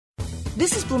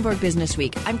This is Bloomberg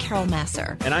Businessweek. I'm Carol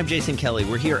Masser. And I'm Jason Kelly.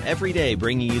 We're here every day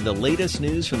bringing you the latest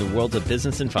news from the worlds of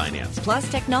business and finance.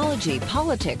 Plus technology,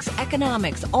 politics,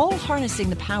 economics, all harnessing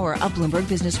the power of Bloomberg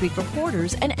Businessweek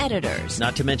reporters and editors.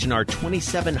 Not to mention our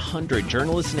 2,700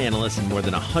 journalists and analysts in more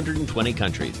than 120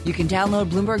 countries. You can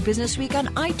download Bloomberg Businessweek on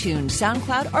iTunes,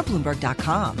 SoundCloud, or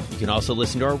Bloomberg.com. You can also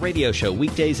listen to our radio show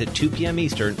weekdays at 2 p.m.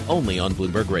 Eastern, only on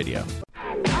Bloomberg Radio.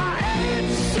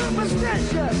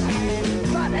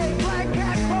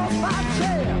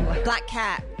 Black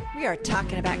Cat. We are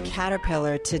talking about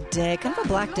Caterpillar today. Kind of a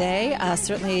black day.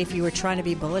 Certainly, if you were trying to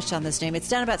be bullish on this name, it's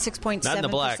down about 6.7%. Not in the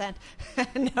black.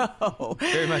 No.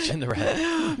 Very much in the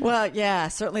red. Well, yeah,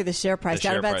 certainly the share price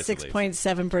down about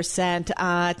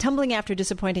 6.7%. Tumbling after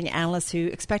disappointing analysts who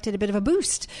expected a bit of a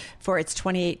boost for its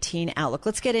 2018 outlook.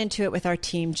 Let's get into it with our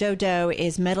team. Joe Deaux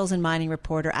is metals and mining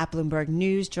reporter at Bloomberg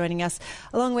News, joining us,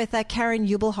 along with Karen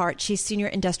Ubelhart. She's senior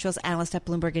industrials analyst at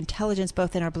Bloomberg Intelligence,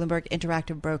 both in our Bloomberg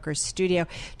Interactive Brokers studio.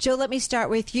 Joe, let me start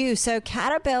with you. So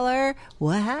Caterpillar,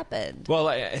 what happened? Well,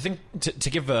 I think to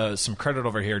give some credit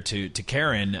over here to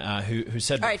Karen, who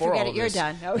said all right, before forget all it, you're this,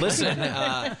 done. Okay. Listen,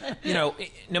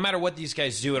 no matter what these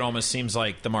guys do, it almost seems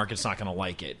like the market's not going to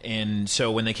like it. And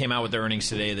so when they came out with their earnings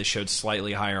today, they showed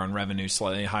slightly higher on revenue,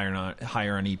 slightly higher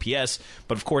on EPS.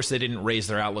 But of course, they didn't raise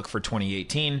their outlook for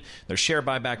 2018. Their share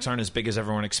buybacks aren't as big as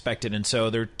everyone expected, and so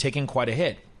they're taking quite a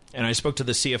hit. And I spoke to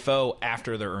the CFO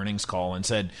after their earnings call and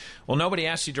said, well, nobody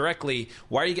asked you directly,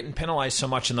 why are you getting penalized so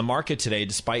much in the market today,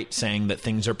 despite saying that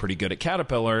things are pretty good at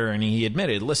Caterpillar? And he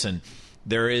admitted, listen,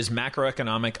 there is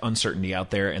macroeconomic uncertainty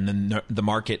out there, and the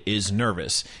market is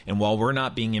nervous. And while we're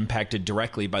not being impacted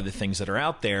directly by the things that are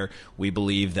out there, we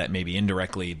believe that maybe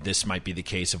indirectly this might be the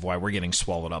case of why we're getting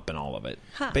swallowed up in all of it.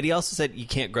 Huh. But he also said you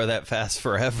can't grow that fast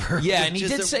forever. Yeah, and he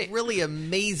did say a really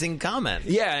amazing comment.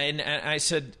 Yeah, and I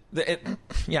said,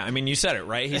 you said it,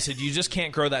 right? He said you just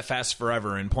can't grow that fast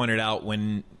forever, and pointed out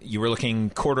when you were looking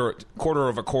quarter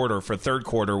over quarter for third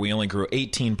quarter, we only grew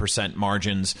 18%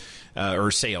 margins or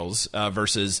sales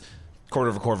versus quarter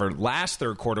over quarter. Last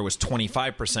third quarter was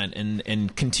 25%,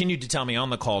 and continued to tell me on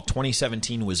the call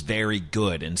 2017 was very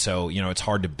good, and so it's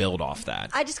hard to build off that.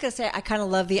 I just gotta say I kind of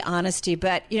love the honesty,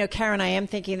 but Karen, I am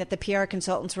thinking that the PR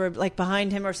consultants were like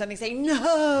behind him or something, saying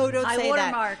no, don't say that. High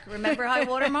watermark. Remember high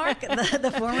watermark?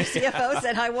 the former CFO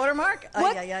said high watermark.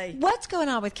 What's going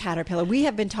on with Caterpillar? We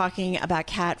have been talking about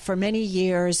Cat for many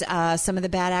years. Some of the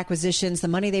bad acquisitions, the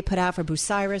money they put out for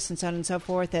Bucyrus and so on and so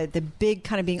forth. The big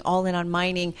kind of being all in on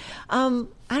mining.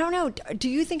 I don't know. Do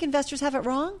you think investors have it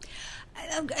wrong?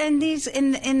 And these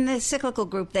in the cyclical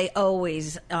group, they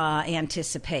always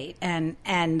anticipate, and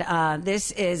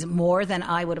this is more than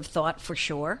I would have thought for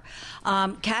sure.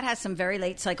 Cat has some very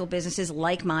late cycle businesses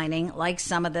like mining, like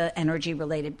some of the energy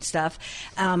related stuff.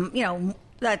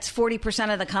 That's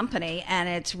 40% of the company, and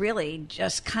it's really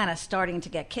just kind of starting to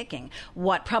get kicking.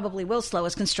 What probably will slow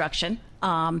is construction.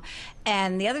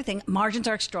 And the other thing, margins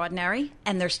are extraordinary,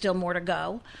 and there's still more to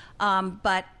go.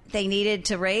 But they needed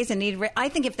to raise I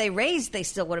think if they raised, they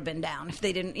still would have been down if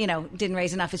they didn't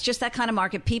raise enough. It's just that kind of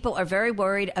market. People are very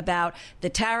worried about the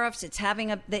tariffs. It is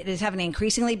having an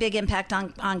increasingly big impact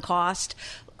on cost.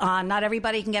 Not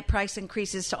everybody can get price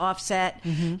increases to offset.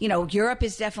 Mm-hmm. Europe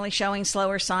is definitely showing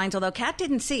slower signs, although Cat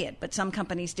didn't see it, but some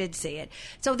companies did see it.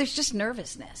 So there's just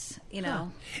nervousness, Huh.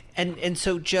 And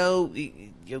so, Joe,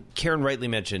 Karen rightly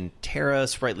mentioned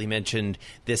tariffs, rightly mentioned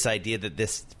this idea that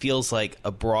this feels like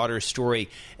a broader story.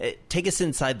 Take us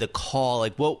inside the call.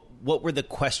 Like, what were the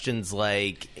questions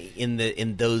like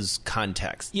in those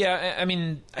contexts? Yeah,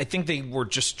 I think they were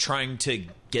just trying to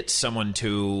get someone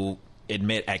to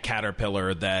admit at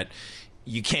Caterpillar that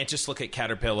you can't just look at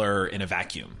Caterpillar in a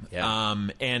vacuum. Yeah.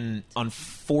 And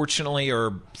unfortunately,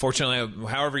 or fortunately,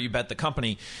 however you bet the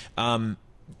company,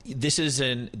 this is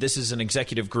an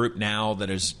executive group now that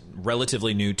is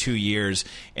relatively new, 2 years,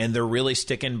 and they're really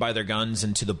sticking by their guns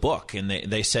and to the book. And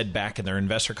they said back in their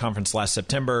investor conference last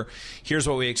September, here's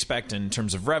what we expect in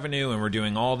terms of revenue, and we're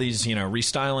doing all these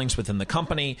restylings within the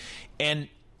company. And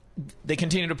they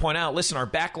continue to point out, listen, our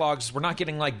backlogs, we're not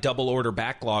getting like double order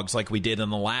backlogs like we did in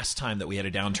the last time that we had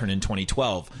a downturn in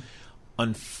 2012.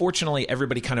 Unfortunately,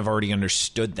 everybody kind of already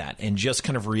understood that, and just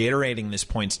kind of reiterating these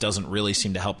points doesn't really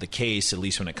seem to help the case, at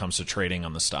least when it comes to trading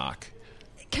on the stock.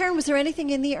 Karen, was there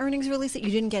anything in the earnings release that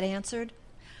you didn't get answered?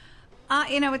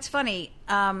 It's funny.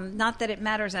 Not that it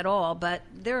matters at all, but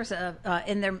there's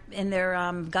in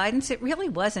their guidance, it really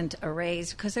wasn't a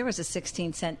raise because there was a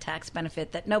 16-cent tax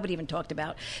benefit that nobody even talked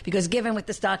about. Because given with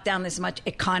the stock down this much,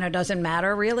 it kind of doesn't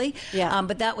matter really. Yeah.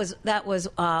 But that was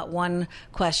one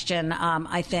question,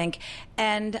 I think,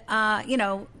 and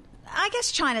I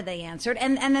guess China they answered.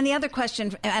 And then the other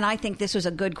question, and I think this was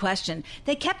a good question,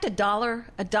 they kept a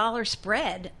dollar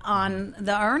spread on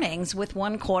the earnings with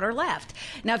 1 quarter left.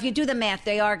 Now, if you do the math,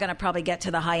 they are going to probably get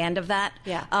to the high end of that.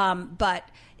 Yeah.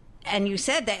 And you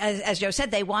said that, as Joe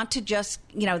said, they want to just,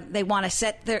 they want to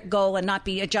set their goal and not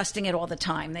be adjusting it all the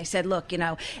time. They said, look,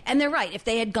 and they're right. If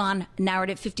they had gone narrowed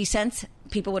at 50 cents,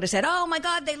 people would have said, oh, my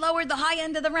God, they lowered the high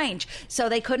end of the range. So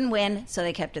they couldn't win, so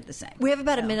they kept it the same. We have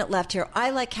about a minute left here.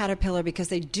 I like Caterpillar because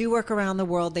they do work around the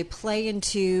world. They play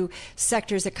into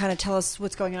sectors that kind of tell us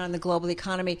what's going on in the global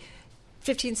economy.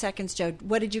 15 seconds, Joe.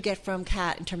 What did you get from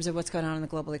Cat in terms of what's going on in the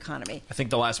global economy? I think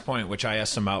the last point, which I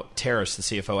asked him about tariffs, the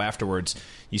CFO afterwards,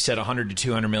 you said $100 to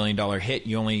 $200 million hit.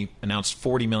 You only announced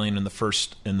 $40 million in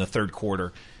the third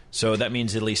quarter. So that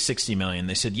means at least $60 million.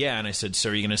 They said, yeah. And I said,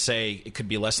 so are you going to say it could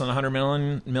be less than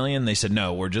 $100 million? They said,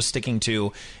 no, we're just sticking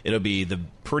to, it'll be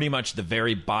pretty much the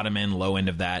very bottom end, low end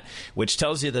of that, which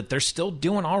tells you that they're still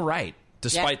doing all right,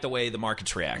 despite the way the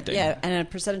market's reacting. Yeah, and a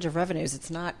percentage of revenues,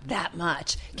 it's not that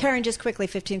much. Karen, just quickly,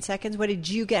 15 seconds. What did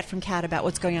you get from Cat about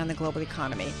what's going on in the global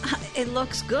economy? It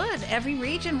looks good. Every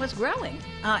region was growing,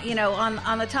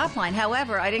 on the top line.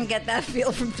 However, I didn't get that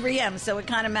feel from 3M, so it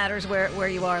kind of matters where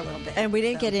you are a little bit. And we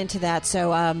didn't get into that, so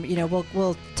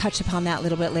we'll touch upon that a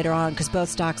little bit later on because both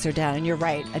stocks are down. And you're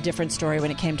right, a different story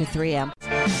when it came to 3M.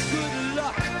 Good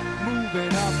luck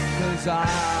moving up because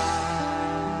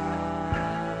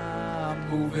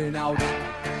moving out.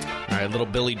 All right, little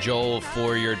Billy Joel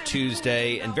for your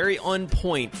Tuesday, and very on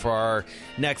point for our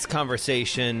next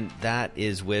conversation. That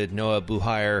is with Noah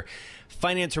Buhayar,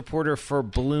 finance reporter for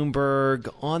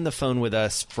Bloomberg, on the phone with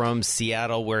us from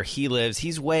Seattle, where he lives.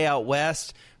 He's way out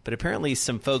west, but apparently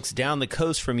some folks down the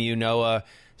coast from you, Noah,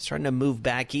 starting to move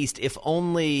back east, if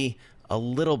only a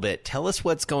little bit. Tell us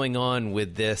what's going on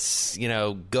with this,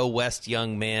 go west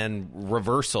young man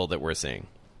reversal that we're seeing.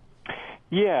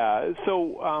 Yeah,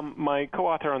 so my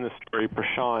co-author on this story,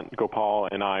 Prashant Gopal,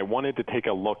 and I wanted to take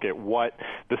a look at what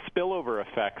the spillover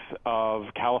effects of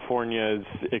California's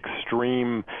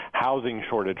extreme housing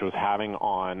shortage was having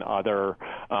on other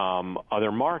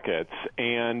markets.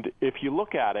 And if you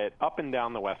look at it up and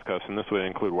down the West Coast, and this would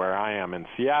include where I am in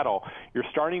Seattle, you're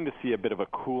starting to see a bit of a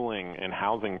cooling in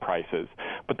housing prices.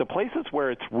 But the places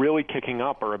where it's really kicking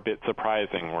up are a bit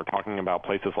surprising. We're talking about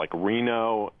places like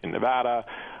Reno in Nevada,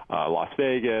 Las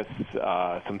Vegas,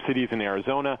 some cities in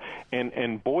Arizona,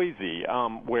 and Boise,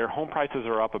 where home prices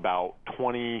are up about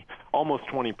almost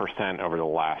 20% over the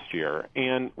last year.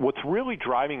 And what's really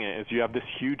driving it is you have this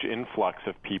huge influx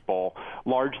of people,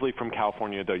 largely from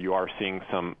California, though you are seeing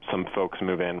some folks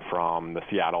move in from the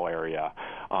Seattle area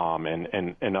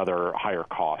and other higher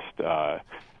cost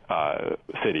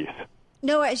cities.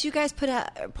 Noah, as you guys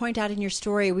point out in your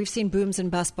story, we've seen booms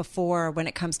and busts before when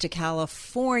it comes to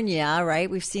California, right?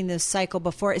 We've seen this cycle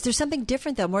before. Is there something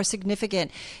different, though, more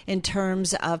significant in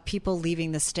terms of people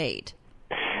leaving the state?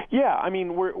 Yeah, I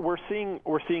mean, we're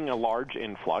seeing a large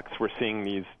influx. We're seeing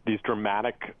these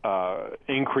dramatic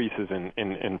increases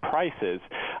in prices.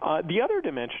 The other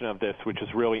dimension of this, which is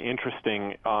really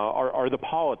interesting, are the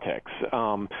politics.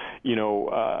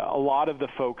 A lot of the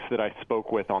folks that I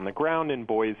spoke with on the ground in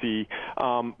Boise,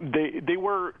 they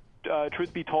were.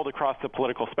 Truth be told, across the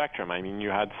political spectrum. I mean, you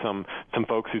had some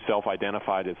folks who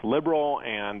self-identified as liberal,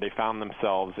 and they found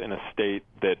themselves in a state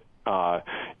that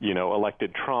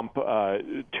elected Trump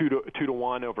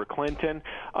 2-1 over Clinton.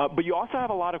 But you also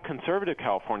have a lot of conservative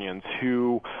Californians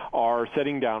who are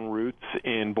setting down roots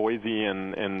in Boise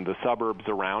and the suburbs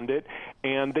around it.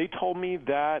 And they told me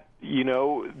that,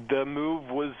 the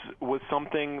move was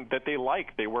something that they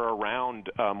liked. They were around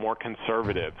more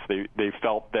conservatives. They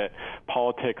felt that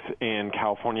politics in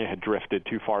California had drifted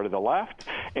too far to the left.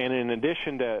 And in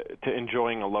addition to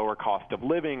enjoying a lower cost of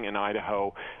living in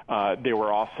Idaho, they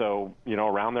were also,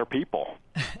 around their people.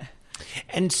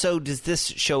 And so does this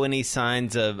show any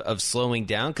signs of slowing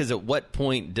down? Because at what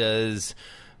point does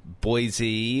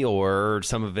Boise or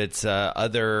some of its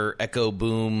other echo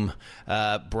boom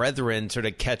brethren sort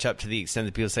of catch up to the extent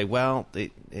that people say, well,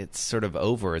 it's sort of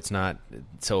over. It's not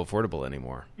so affordable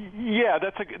anymore. Yeah,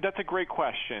 that's a great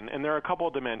question, and there are a couple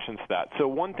of dimensions to that. So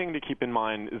one thing to keep in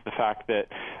mind is the fact that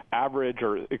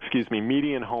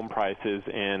median home prices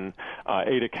in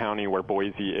Ada County, where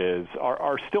Boise is,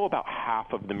 are still about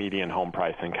half of the median home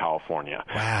price in California.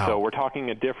 Wow. So we're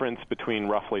talking a difference between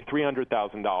roughly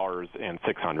 $300,000 and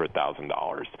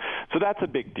 $600,000. So that's a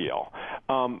big deal.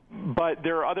 But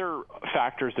there are other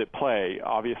factors at play.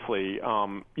 Obviously,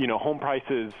 home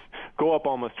prices go up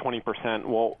almost 20%.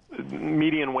 Well,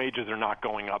 median wages are not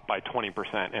going up by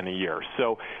 20% in a year.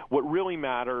 So what really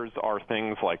matters are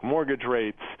things like mortgage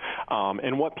rates,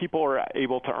 And what people are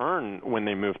able to earn when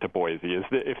they move to Boise is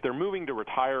that if they're moving to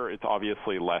retire, it's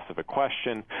obviously less of a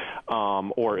question.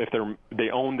 Or if they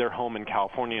own their home in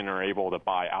California and are able to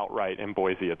buy outright in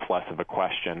Boise, it's less of a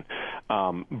question.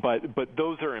 But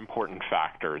those are important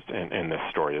factors in this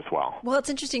story as well. Well, it's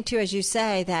interesting, too, as you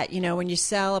say, that, when you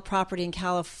sell a property in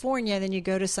California, then you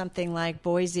go to something like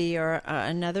Boise or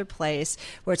another place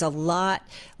where it's a lot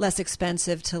less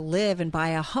expensive to live and buy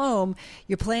a home.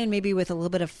 You're playing maybe with a little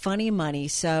bit of funny money.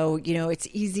 So, it's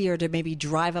easier to maybe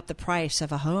drive up the price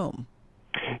of a home.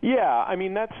 Yeah, I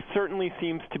mean, that certainly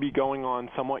seems to be going on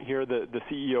somewhat here. The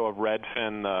CEO of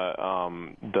Redfin,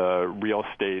 the real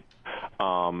estate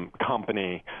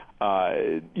company,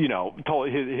 told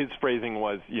his phrasing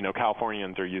was,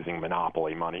 Californians are using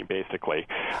monopoly money, basically.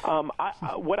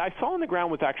 What I saw on the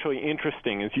ground was actually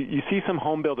interesting. Is you see some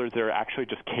home builders that are actually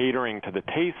just catering to the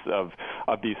tastes of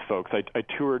these folks. I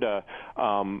toured a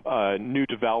new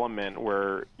development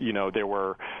where there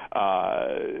were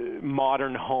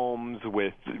modern homes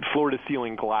with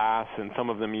floor-to-ceiling glass, and some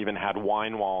of them even had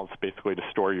wine walls, basically to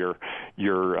store your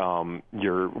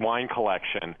wine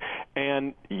collection.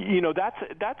 And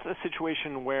that's a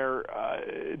situation where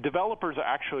developers are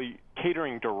actually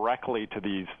catering directly to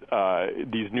these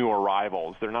new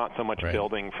arrivals. They're not so much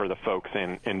building for the folks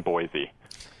in Boise.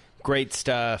 Great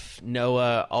stuff.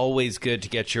 Noah, always good to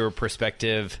get your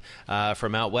perspective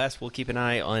from out west. We'll keep an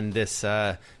eye on this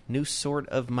new sort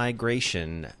of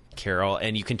migration, Carol.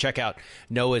 And you can check out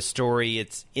Noah's story.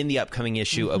 It's in the upcoming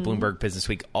issue of Bloomberg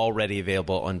Businessweek, already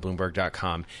available on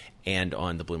Bloomberg.com and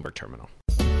on the Bloomberg Terminal.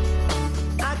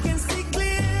 I can see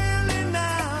clearly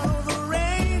now, the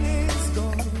rain is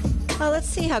gone. Well, let's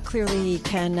see how clearly you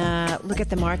can look at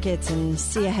the markets and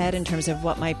see ahead in terms of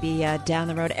what might be down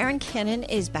the road. Aaron Kennon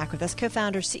is back with us,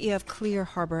 co-founder, CEO of Clear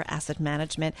Harbor Asset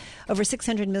Management. Over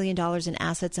 $600 million in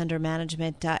assets under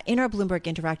management in our Bloomberg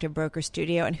Interactive Broker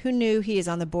studio. And who knew he is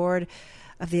on the board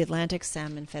of the Atlantic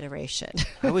Salmon Federation?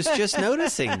 I was just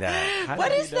noticing that.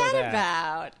 What is that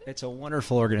about? It's a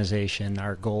wonderful organization.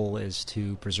 Our goal is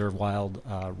to preserve wild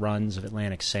runs of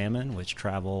Atlantic salmon, which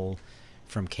travel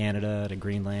from Canada to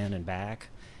Greenland and back.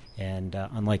 And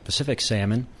unlike Pacific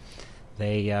salmon,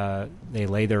 they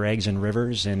lay their eggs in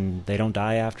rivers, and they don't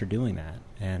die after doing that.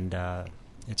 And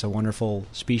it's a wonderful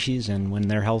species, and when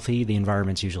they're healthy, the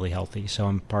environment's usually healthy. So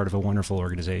I'm part of a wonderful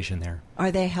organization there.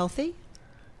 Are they healthy?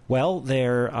 Well,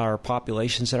 there are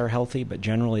populations that are healthy, but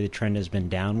generally the trend has been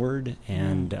downward,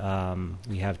 and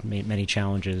we have many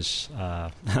challenges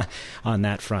on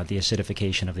that front. The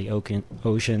acidification of the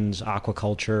oceans,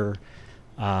 aquaculture,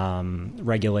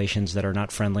 regulations that are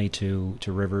not friendly to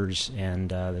rivers,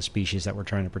 and the species that we're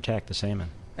trying to protect, the salmon.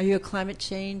 Are you a climate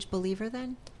change believer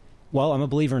then? Well, I'm a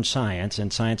believer in science,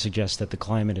 and science suggests that the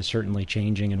climate is certainly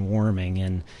changing and warming,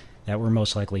 and that we're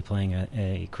most likely playing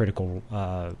a critical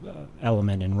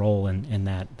element and role in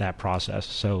that process.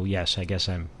 So yes, I guess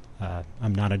I'm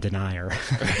not a denier.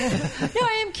 No,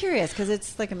 I am curious because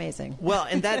it's amazing. Well,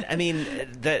 and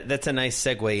that's a nice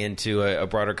segue into a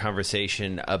broader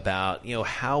conversation about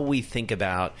how we think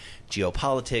about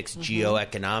geopolitics,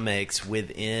 geoeconomics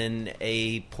within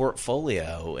a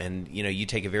portfolio. And you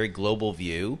take a very global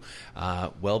view,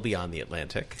 well beyond the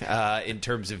Atlantic, in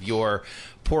terms of your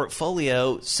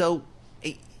portfolio. So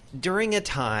during a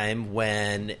time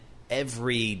when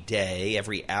every day,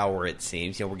 every hour, it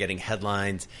seems, we're getting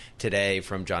headlines today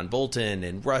from John Bolton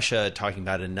in Russia talking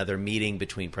about another meeting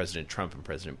between President Trump and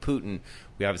President Putin.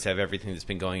 We obviously have everything that's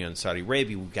been going on in Saudi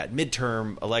Arabia. We've got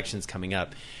midterm elections coming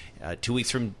up 2 weeks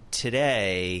from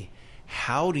today.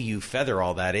 How do you feather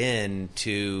all that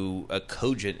into a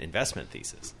cogent investment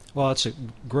thesis? Well, it's a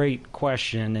great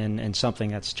question and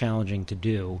something that's challenging to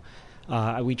do.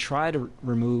 We try to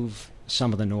remove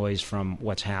some of the noise from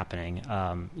what's happening.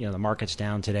 The market's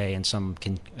down today, and some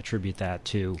can attribute that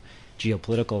to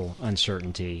geopolitical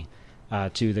uncertainty,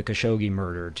 to the Khashoggi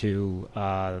murder, to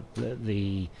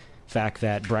the fact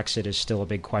that Brexit is still a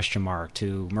big question mark,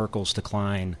 to Merkel's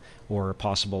decline or a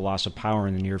possible loss of power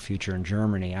in the near future in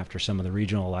Germany after some of the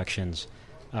regional elections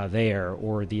there,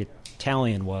 or the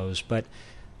Italian woes. But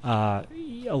a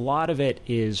lot of it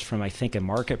is from, I think, a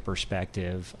market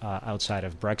perspective, outside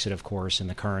of Brexit, of course, and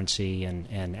the currency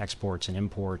and exports and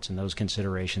imports and those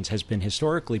considerations, has been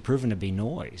historically proven to be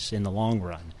noise in the long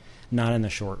run, not in the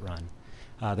short run.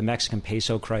 The Mexican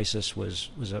peso crisis was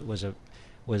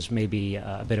maybe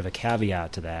a bit of a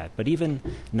caveat to that, but even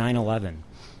 9/11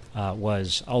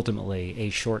 was ultimately a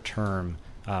short-term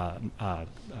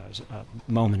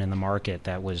moment in the market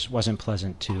that wasn't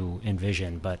pleasant to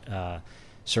envision, but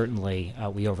certainly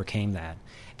we overcame that.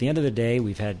 At the end of the day,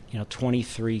 we've had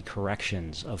 23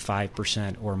 corrections of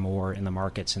 5% or more in the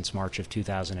market since March of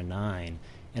 2009.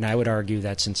 And I would argue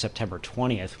that since September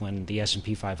 20th, when the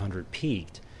S&P 500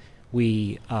 peaked,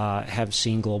 we have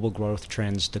seen global growth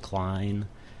trends decline.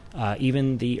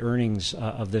 Even the earnings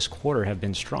of this quarter have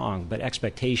been strong, but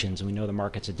expectations, and we know the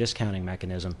market's a discounting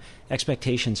mechanism,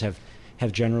 expectations have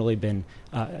generally been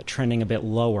trending a bit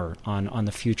lower on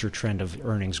the future trend of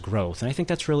earnings growth. And I think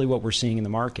that's really what we're seeing in the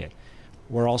market.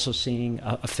 We're also seeing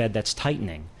a Fed that's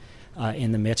tightening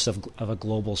in the midst of a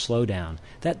global slowdown.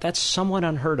 That's somewhat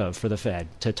unheard of for the Fed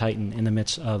to tighten in the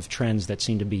midst of trends that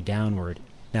seem to be downward.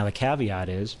 Now, the caveat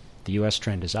is the U.S.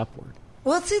 trend is upward.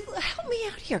 Well, help me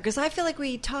out here, because I feel like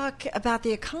we talk about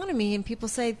the economy and people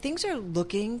say things are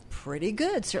looking pretty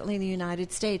good, certainly in the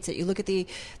United States. That you look at the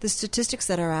statistics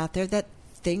that are out there, that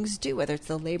things do, whether it's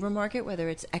the labor market, whether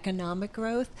it's economic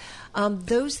growth,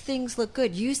 those things look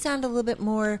good. You sound a little bit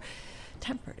more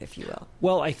tempered, if you will.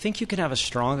 Well, I think you can have a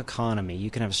strong economy,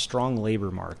 you can have a strong labor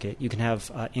market, you can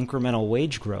have incremental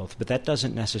wage growth, but that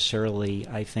doesn't necessarily,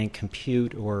 I think,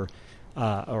 compute or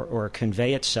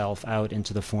convey itself out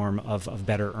into the form of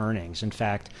better earnings. In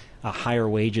fact, higher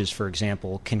wages, for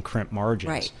example, can crimp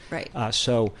margins. Right.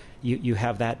 So you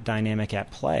have that dynamic at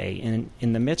play. And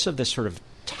in the midst of this sort of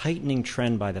tightening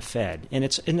trend by the Fed, and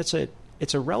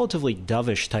it's a relatively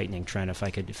dovish tightening trend, if I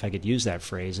could use that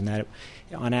phrase, and that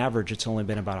on average it's only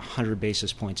been about 100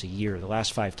 basis points a year. The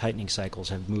last 5 tightening cycles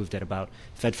have moved at about,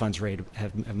 Fed funds rate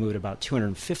have moved about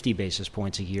 250 basis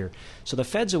points a year. So the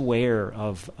Fed's aware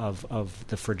of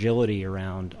the fragility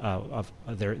around of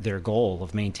their goal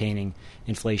of maintaining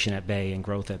inflation at bay and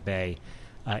growth at bay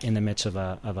in the midst of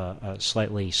a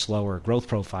slightly slower growth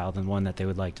profile than one that they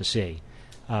would like to see.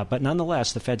 But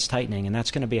nonetheless, the Fed's tightening, and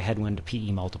that's going to be a headwind to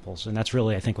PE multiples. And that's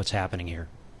really, I think, what's happening here.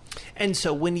 And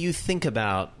so when you think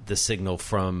about the signal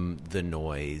from the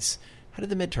noise, how do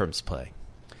the midterms play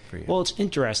for you? Well, it's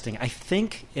interesting. I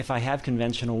think if I have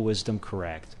conventional wisdom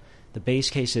correct, the base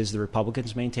case is the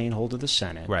Republicans maintain hold of the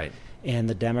Senate. Right. And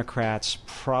the Democrats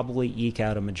probably eke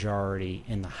out a majority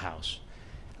in the House.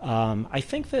 I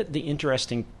think that the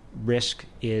interesting risk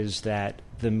is that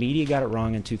the media got it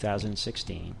wrong in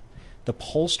 2016. The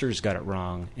pollsters got it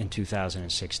wrong in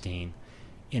 2016.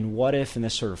 And what if in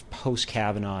this sort of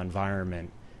post-Kavanaugh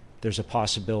environment, there's a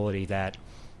possibility that,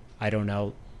 I don't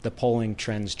know, the polling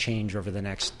trends change over the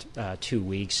next 2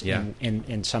 weeks,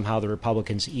 and somehow the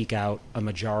Republicans eke out a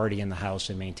majority in the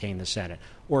House and maintain the Senate.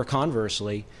 Or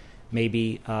conversely,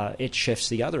 maybe it shifts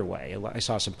the other way. I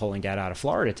saw some polling data out of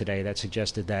Florida today that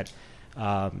suggested that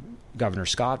Governor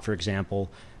Scott, for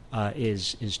example,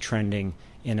 is trending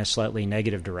in a slightly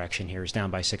negative direction here. He's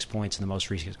down by 6 points in the most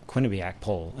recent Quinnipiac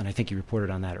poll, and I think you reported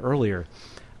on that earlier.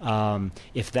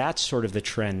 If that's sort of the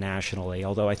trend nationally,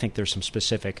 although I think there's some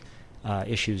specific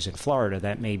issues in Florida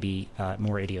that may be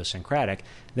more idiosyncratic,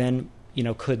 then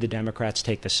could the Democrats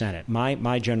take the Senate?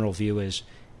 My general view is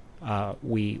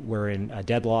we're in a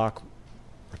deadlock.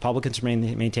 Republicans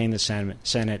maintain the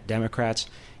Senate. Democrats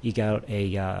eke out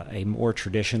a more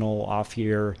traditional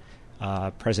off-year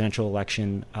presidential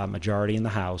election majority in the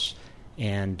House,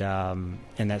 and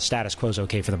that status quo is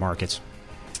okay for the markets.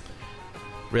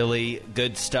 Really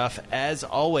good stuff. As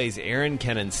always, Aaron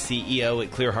Kennon, CEO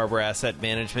at Clear Harbor Asset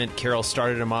Management. Carol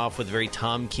started him off with a very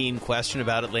Tom Keene question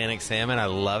about Atlantic salmon. I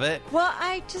love it. Well,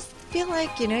 I just feel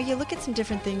like, you look at some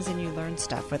different things and you learn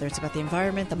stuff, whether it's about the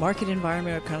environment, the market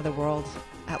environment, or kind of the world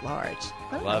at large.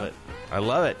 I love it.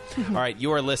 All right,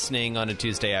 you are listening on a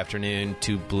Tuesday afternoon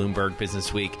to Bloomberg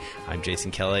Business Week. I'm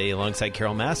Jason Kelly alongside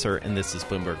Carol Masser, and this is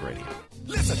Bloomberg Radio.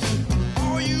 Listen,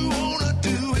 all you want to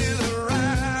do is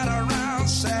ride around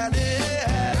Saturday.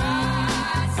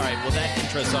 All right, well, that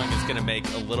intro song is going to make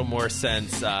a little more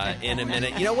sense in a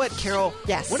minute. You know what, Carol?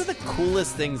 Yes. One of the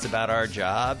coolest things about our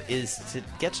job is to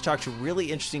get to talk to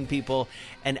really interesting people,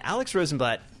 and Alex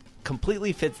Rosenblat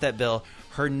completely fits that bill.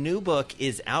 Her new book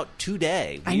is out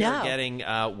today. We are getting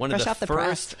one of the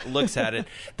first looks at it.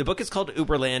 The book is called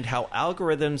Uberland, How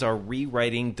Algorithms Are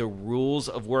Rewriting the Rules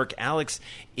of Work. Alex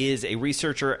is a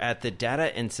researcher at the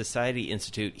Data and Society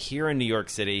Institute here in New York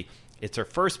City. It's her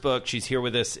first book. She's here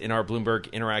with us in our Bloomberg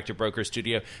Interactive Broker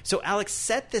studio. So, Alex,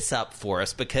 set this up for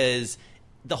us, because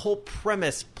the whole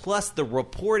premise plus the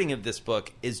reporting of this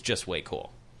book is just way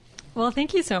cool. Well,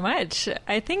 thank you so much.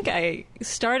 I think I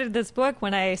started this book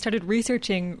when I started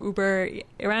researching Uber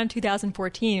around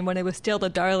 2014, when it was still the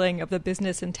darling of the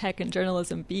business and tech and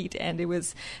journalism beat. And it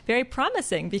was very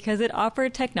promising because it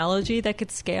offered technology that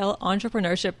could scale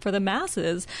entrepreneurship for the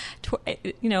masses,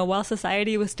 while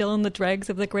society was still in the dregs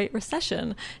of the Great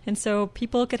Recession. And so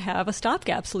people could have a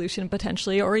stopgap solution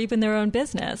potentially, or even their own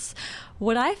business.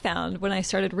 What I found when I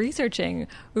started researching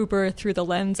Uber through the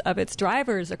lens of its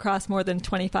drivers across more than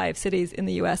 25 cities in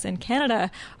the U.S. and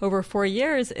Canada over 4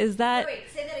 years is that... Wait,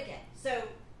 say that again.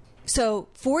 So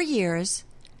 4 years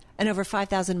and over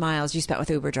 5,000 miles you spent with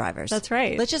Uber drivers. That's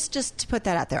right. Let's just put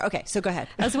that out there. Okay, so go ahead.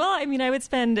 As well, I would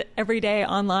spend every day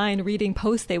online reading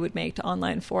posts they would make to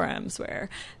online forums where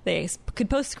they could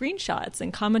post screenshots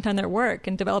and comment on their work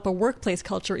and develop a workplace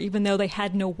culture even though they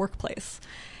had no workplace.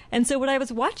 And so what I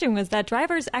was watching was that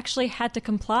drivers actually had to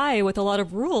comply with a lot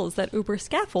of rules that Uber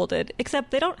scaffolded,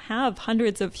 except they don't have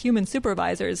hundreds of human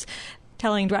supervisors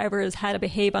telling drivers how to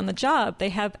behave on the job. They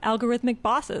have algorithmic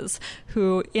bosses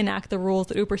who enact the rules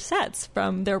that Uber sets,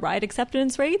 from their ride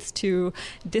acceptance rates to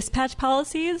dispatch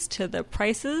policies to the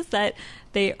prices that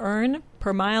they earn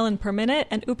per mile and per minute.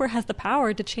 And Uber has the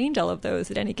power to change all of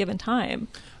those at any given time.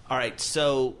 All right,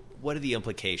 so what are the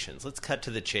implications? Let's cut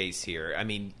to the chase here.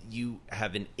 You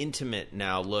have an intimate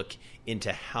now look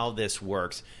into how this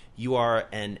works. You are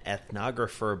an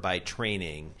ethnographer by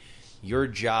training. Your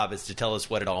job is to tell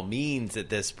us what it all means at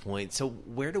this point. So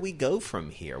where do we go from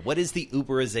here? What does the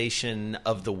Uberization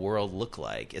of the world look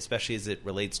like, especially as it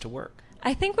relates to work?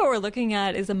 I think what we're looking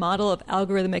at is a model of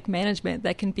algorithmic management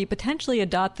that can be potentially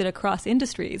adopted across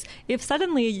industries. If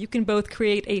suddenly you can both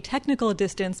create a technical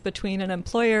distance between an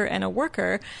employer and a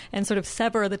worker and sort of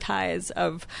sever the ties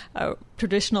of a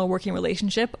traditional working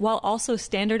relationship while also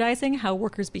standardizing how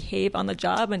workers behave on the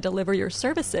job and deliver your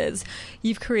services,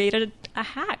 you've created a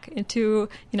hack into,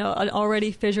 an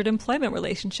already fissured employment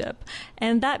relationship.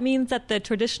 And that means that the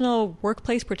traditional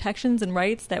workplace protections and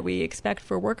rights that we expect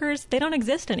for workers, they don't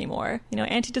exist anymore.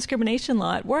 Anti-discrimination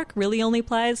law at work really only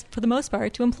applies, for the most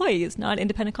part, to employees, not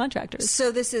independent contractors.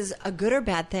 So this is a good or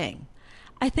bad thing?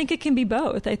 I think it can be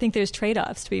both. I think there's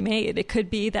trade-offs to be made. It could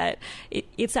be that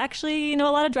it's actually, a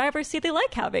lot of drivers see they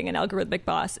like having an algorithmic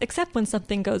boss, except when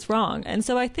something goes wrong. And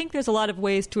so I think there's a lot of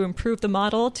ways to improve the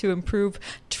model, to improve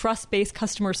trust-based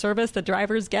customer service that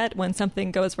drivers get when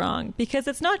something goes wrong. Because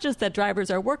it's not just that drivers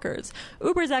are workers.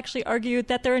 Uber's actually argued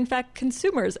that they're in fact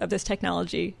consumers of this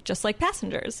technology, just like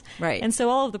passengers. Right. And so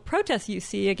all of the protests you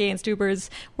see against Uber's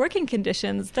working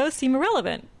conditions, those seem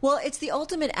irrelevant. Well, it's the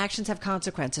ultimate actions have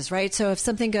consequences, right? So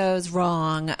if something goes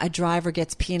wrong, a driver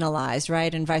gets penalized,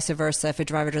 right? And vice versa if a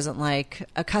driver doesn't like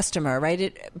a customer,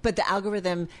 right? But the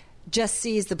algorithm just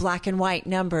sees the black and white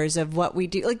numbers of what we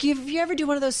do. Like, if you ever do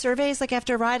one of those surveys, like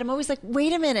after a ride, I'm always like,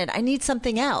 wait a minute, I need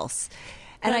something else.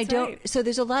 And That's I don't. Right. So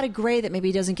there's a lot of gray that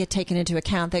maybe doesn't get taken into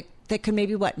account that could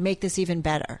maybe make this even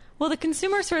better. Well, the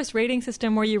consumer source rating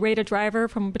system, where you rate a driver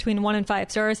from between 1 and 5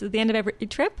 stars at the end of every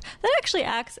trip, that actually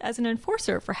acts as an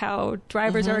enforcer for how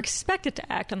drivers are expected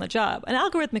to act on the job. An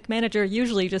algorithmic manager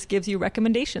usually just gives you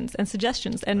recommendations and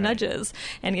suggestions and nudges,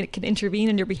 and it can intervene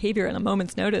in your behavior at a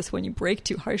moment's notice when you brake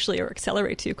too harshly or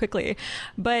accelerate too quickly.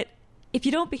 But if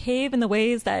you don't behave in the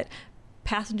ways that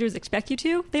passengers expect you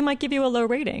to, they might give you a low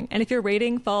rating. And if your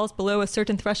rating falls below a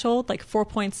certain threshold, like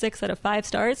 4.6 out of 5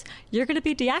 stars, you're going to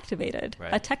be deactivated,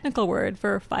 a technical word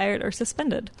for fired or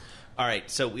suspended. All right,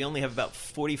 so we only have about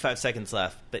 45 seconds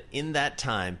left, but in that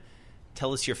time,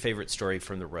 tell us your favorite story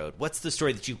from the road. What's the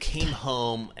story that you came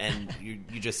home and you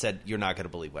just said, you're not going to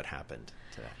believe what happened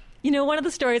today? One of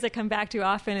the stories I come back to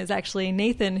often is actually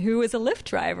Nathan, who is a Lyft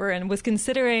driver and was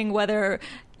considering whether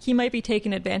he might be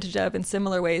taken advantage of in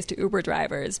similar ways to Uber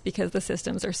drivers because the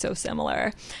systems are so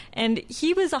similar. And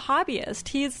he was a hobbyist.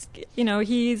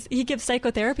 He gives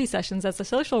psychotherapy sessions as a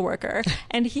social worker,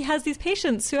 and he has these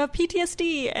patients who have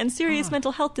PTSD and serious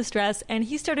mental health distress, and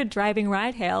he started driving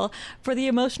ride hail for the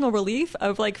emotional relief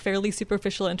of fairly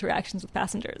superficial interactions with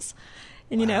passengers.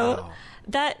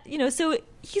 And so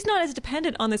he's not as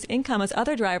dependent on this income as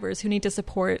other drivers who need to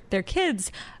support their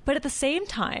kids, but at the same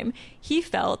time, he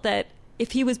felt that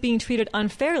if he was being treated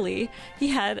unfairly, he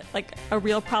had a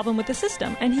real problem with the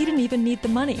system, and he didn't even need the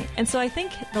money. And so I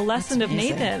think the lesson of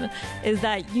Nathan is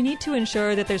that you need to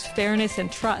ensure that there's fairness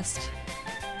and trust.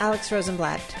 Alex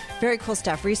Rosenblat, very cool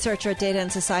stuff, researcher at Data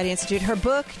and Society Institute. Her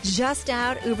book, just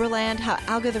out, Uberland, How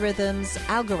Algorithms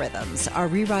Are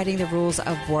Rewriting the Rules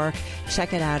of Work.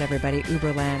 Check it out, everybody.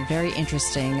 Uberland, very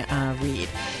interesting read.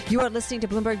 You are listening to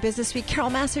Bloomberg Businessweek. Carol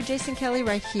Massar, Jason Kelly,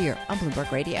 right here on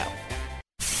Bloomberg Radio.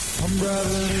 I'm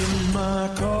driving in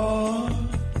my car,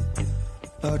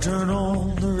 Turn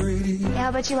on the radio. How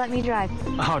about you let me drive?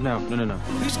 Oh, no.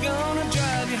 Who's gonna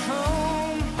drive you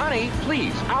home? Honey,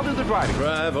 please, I'll do the driving.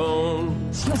 Drive on.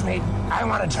 Excuse me, I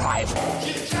want to drive.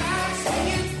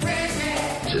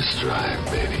 Just drive,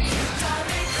 baby.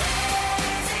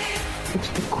 It's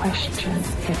the question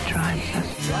that drives us.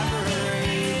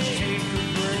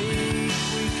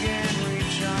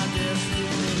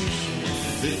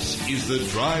 This is the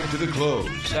Drive to the Close.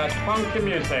 That funky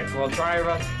music will drive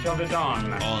us till the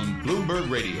dawn. On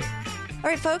Bloomberg Radio. All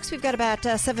right, folks, we've got about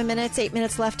 8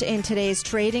 minutes left in today's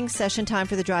trading session. Time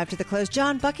for the Drive to the Close.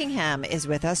 John Buckingham is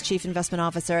with us, Chief Investment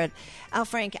Officer at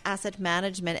Alfrank Asset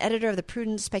Management, editor of the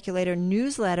Prudent Speculator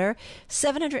newsletter,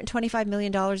 $725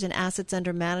 million in assets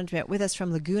under management, with us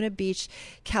from Laguna Beach,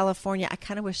 California. I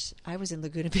kind of wish I was in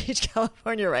Laguna Beach,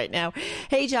 California right now.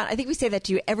 Hey, John, I think we say that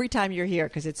to you every time you're here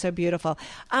because it's so beautiful.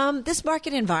 This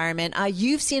market environment,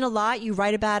 you've seen a lot. You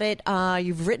write about it.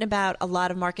 You've written about a lot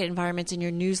of market environments in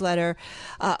your newsletter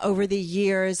over the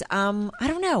years. I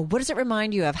don't know. What does it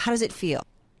remind you of? How does it feel?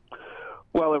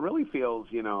 Well, it really feels,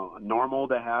 normal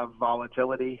to have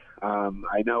volatility.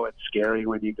 I know it's scary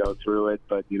when you go through it,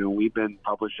 but, we've been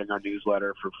publishing our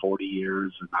newsletter for 40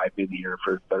 years, and I've been here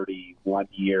for 31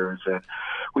 years, and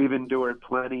we've endured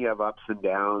plenty of ups and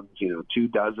downs.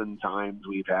 24 times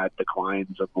we've had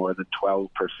declines of more than 12%.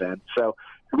 So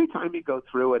every time you go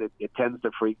through it, it tends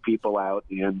to freak people out,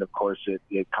 and, of course,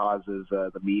 it causes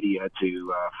the media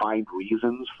to find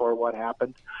reasons for what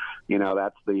happened.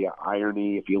 That's the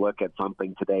irony. If you look at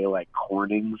something today like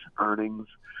Corning's earnings,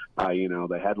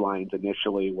 the headlines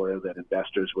initially were that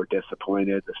investors were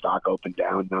disappointed. The stock opened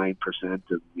down 9%, and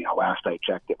last I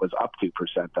checked, it was up 2%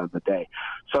 on the day.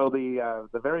 So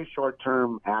the very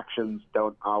short-term actions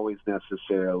don't always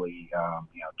necessarily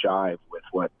jive with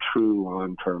what true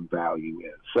long-term value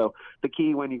is. So the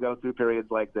key when you go through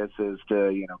periods like this is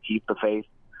to keep the faith,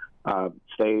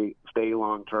 stay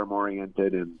long-term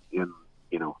oriented, and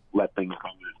let things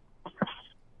come in.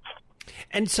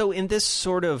 And so in this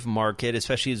sort of market,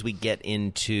 especially as we get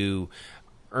into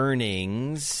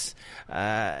earnings,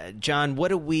 John,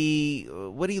 what are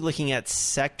you looking at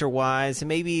sector-wise, and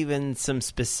maybe even some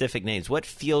specific names? What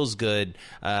feels good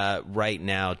right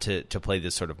now to play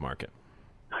this sort of market?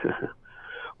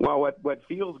 Well, what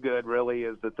feels good really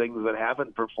is the things that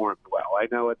haven't performed well. I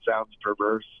know it sounds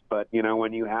perverse, but,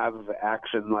 when you have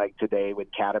action like today with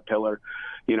Caterpillar,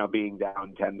 being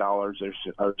down $10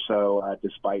 or so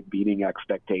despite beating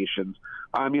expectations,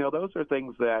 those are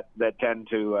things that tend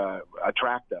to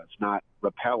attract us, not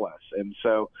repel us. And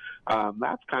so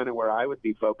that's kind of where I would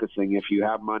be focusing if you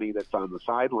have money that's on the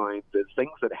sidelines, is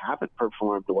things that haven't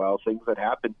performed well, things that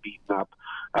have been beaten up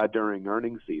during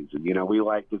earnings season. We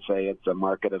like to say it's a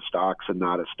market of stocks and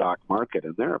not a stock market.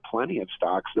 And there are plenty of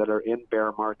stocks that are in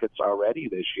bear markets already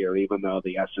this year, even though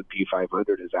the S&P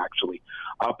 500 is actually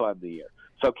up on the year.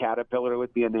 So Caterpillar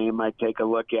would be a name I'd take a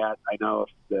look at. I know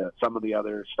if some of the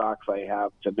other stocks I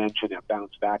have to mention have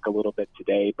bounced back a little bit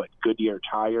today, but Goodyear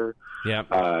Tire,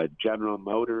 General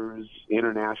Motors,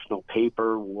 International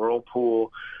Paper,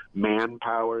 Whirlpool,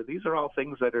 Manpower, these are all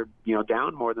things that are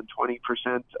down more than 20%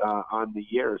 on the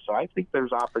year. So I think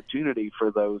there's opportunity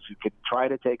for those who can try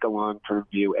to take a long-term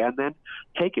view and then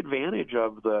take advantage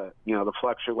of the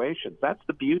fluctuations. That's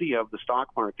the beauty of the stock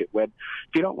market. When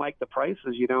if you don't like the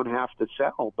prices, you don't have to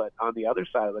sell. But on the other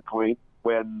side of the coin,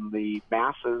 when the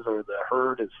masses or the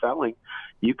herd is selling,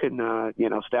 you can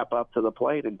step up to the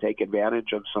plate and take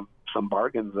advantage of some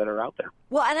bargains that are out there.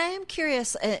 Well, and I am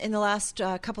curious, in the last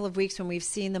couple of weeks when we've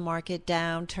seen the market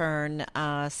downturn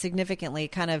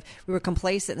significantly, we were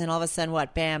complacent, and then all of a sudden,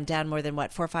 bam, down more than 4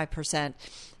 or 5%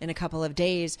 in a couple of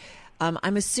days.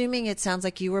 I'm assuming it sounds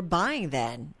like you were buying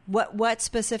then. What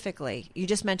specifically? You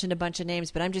just mentioned a bunch of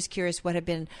names, but I'm just curious what have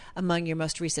been among your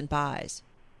most recent buys.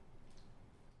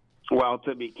 Well,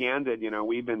 to be candid,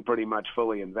 we've been pretty much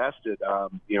fully invested, all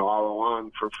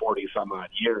along for 40 some odd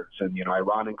years. And,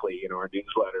 ironically, our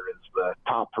newsletter is the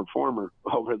top performer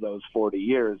over those 40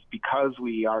 years because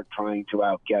we are trying to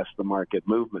outguess the market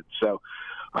movement. So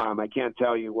I can't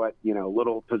tell you what,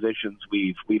 little positions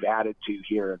we've added to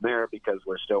here and there because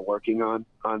we're still working on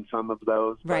some of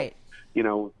those. Right. But,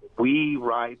 we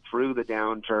ride through the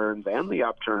downturns and the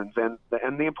upturns. And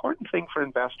the important thing for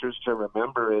investors to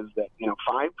remember is that,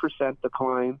 5%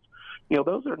 declines,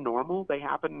 those are normal. They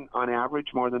happen on average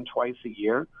more than twice a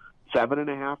year.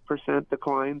 7.5%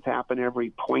 declines happen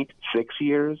every 0.6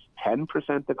 years.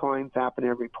 10% declines happen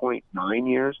every 0.9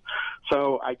 years.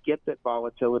 So I get that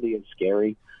volatility is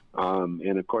scary,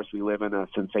 And of course, we live in a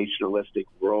sensationalistic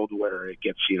world where it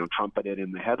gets, trumpeted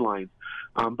in the headlines.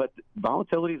 But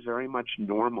volatility is very much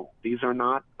normal. These are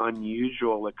not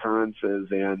unusual occurrences.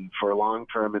 And for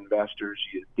long-term investors,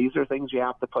 these are things you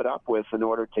have to put up with in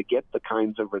order to get the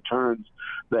kinds of returns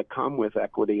that come with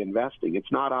equity investing.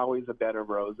 It's not always a bed of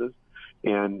roses.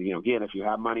 And, again, if you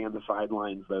have money on the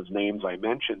sidelines, those names I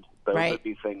mentioned, those would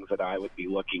be things that I would be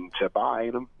looking to buy.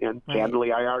 And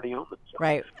candidly, I already own them. So.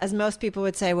 Right. As most people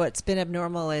would say, what's been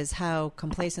abnormal is how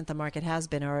complacent the market has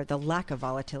been, or the lack of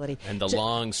volatility. And the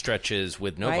long stretches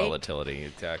with no volatility.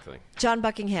 Exactly. John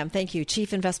Buckingham, thank you.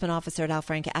 Chief Investment Officer at Al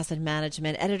Frank Asset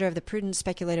Management, editor of the Prudent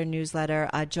Speculator newsletter,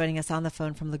 joining us on the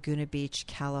phone from Laguna Beach,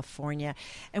 California.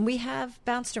 And we have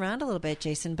bounced around a little bit,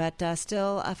 Jason, but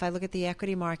still, if I look at the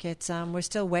equity markets, we're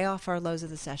still way off our lows of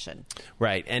the session.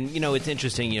 Right. And, it's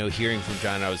interesting, hearing from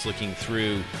John, I was looking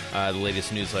through the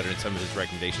latest newsletter and some of his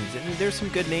recommendations. And there's some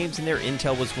good names in there.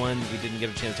 Intel was one we didn't get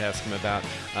a chance to ask him about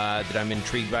that I'm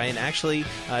intrigued by. And actually,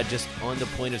 just on the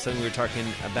point of something we were talking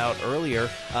about earlier,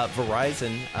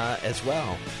 Verizon as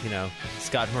well.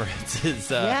 Scott Moritz's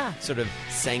sort of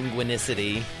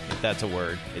sanguinicity, if that's a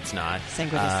word. It's not.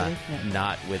 Sanguinicity?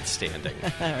 Notwithstanding.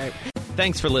 All right.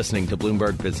 Thanks for listening to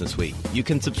Bloomberg Business Week. You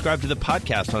can subscribe to the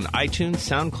podcast on iTunes,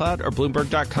 SoundCloud, or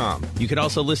Bloomberg.com. You can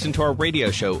also listen to our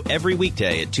radio show every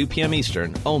weekday at 2 p.m.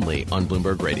 Eastern, only on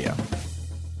Bloomberg Radio.